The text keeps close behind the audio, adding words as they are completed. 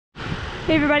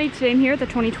Hey everybody, today I'm here at the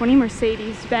 2020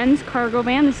 Mercedes-Benz cargo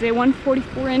van. This is a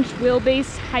 144-inch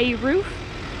wheelbase high roof,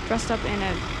 dressed up in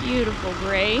a beautiful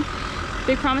gray.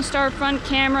 Big Promise Star front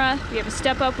camera. We have a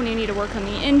step up when you need to work on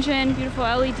the engine. Beautiful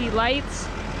LED lights.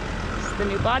 This is the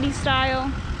new body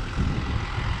style.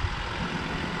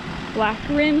 Black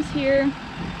rims here.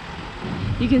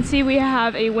 You can see we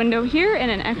have a window here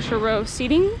and an extra row of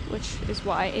seating, which is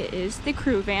why it is the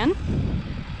crew van.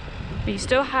 But you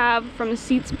still have, from the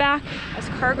seats back, as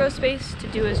cargo space to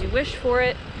do as you wish for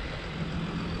it.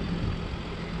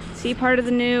 See part of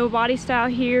the new body style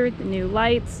here, the new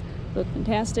lights look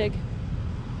fantastic.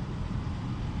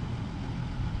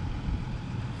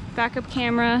 Backup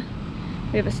camera.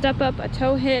 We have a step up, a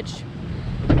tow hitch,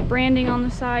 branding on the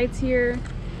sides here.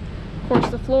 Of course,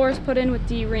 the floor is put in with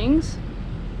D-rings.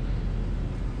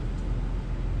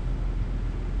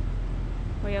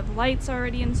 We have lights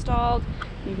already installed.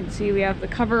 You can see we have the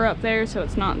cover up there, so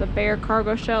it's not the bare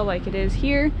cargo shell like it is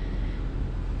here.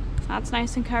 That's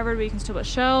nice and covered, but you can still put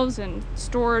shelves and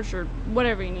storage or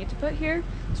whatever you need to put here.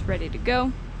 It's ready to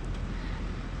go.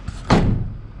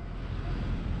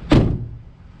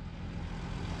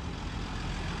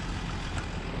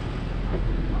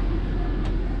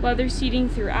 Leather seating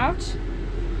throughout.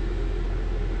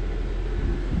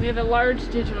 We have a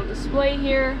large digital display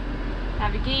here.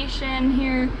 Navigation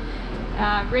here,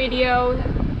 radio,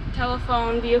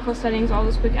 telephone, vehicle settings, all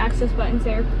those quick access buttons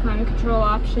there, climate control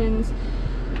options.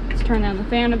 Let's turn down the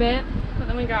fan a bit. But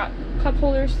then we got cup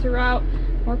holders throughout,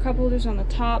 more cup holders on the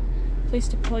top, place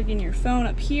to plug in your phone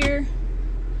up here,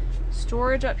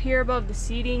 storage up here above the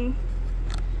seating.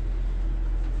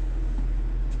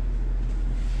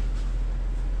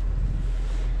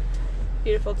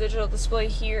 Beautiful digital display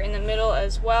here in the middle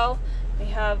as well. We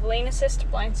have lane assist,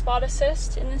 blind spot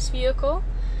assist in this vehicle.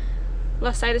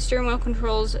 Left side of steering wheel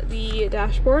controls the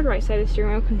dashboard. Right side of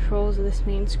steering wheel controls this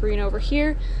main screen over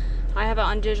here. I have it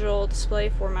on digital display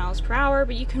 4 miles per hour,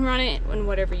 but you can run it in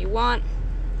whatever you want.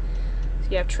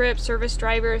 So you have trip, service,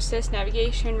 driver assist,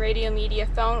 navigation, radio, media,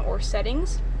 phone, or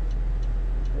settings.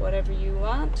 Whatever you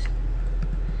want.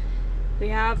 We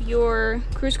have your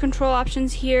cruise control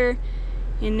options here,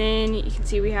 and then you can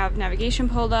see we have navigation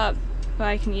pulled up. But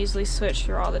I can easily switch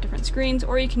through all the different screens,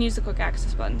 or you can use the quick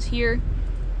access buttons here.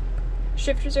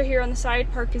 Shifters are here on the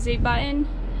side. Park is a button.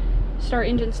 Start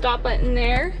engine stop button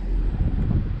there.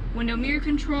 Window mirror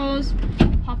controls.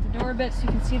 Pop the door a bit so you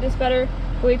can see this better.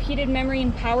 We have heated memory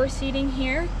and power seating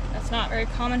here. That's not very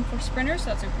common for Sprinters, so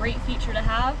that's a great feature to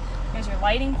have. Here's your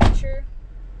lighting feature.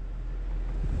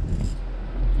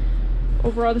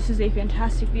 Overall, this is a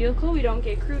fantastic vehicle. We don't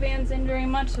get crew vans in very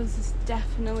much, so this is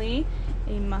definitely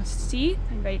a must-see.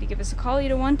 I'm ready to give us a call,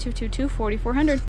 801-222-4400.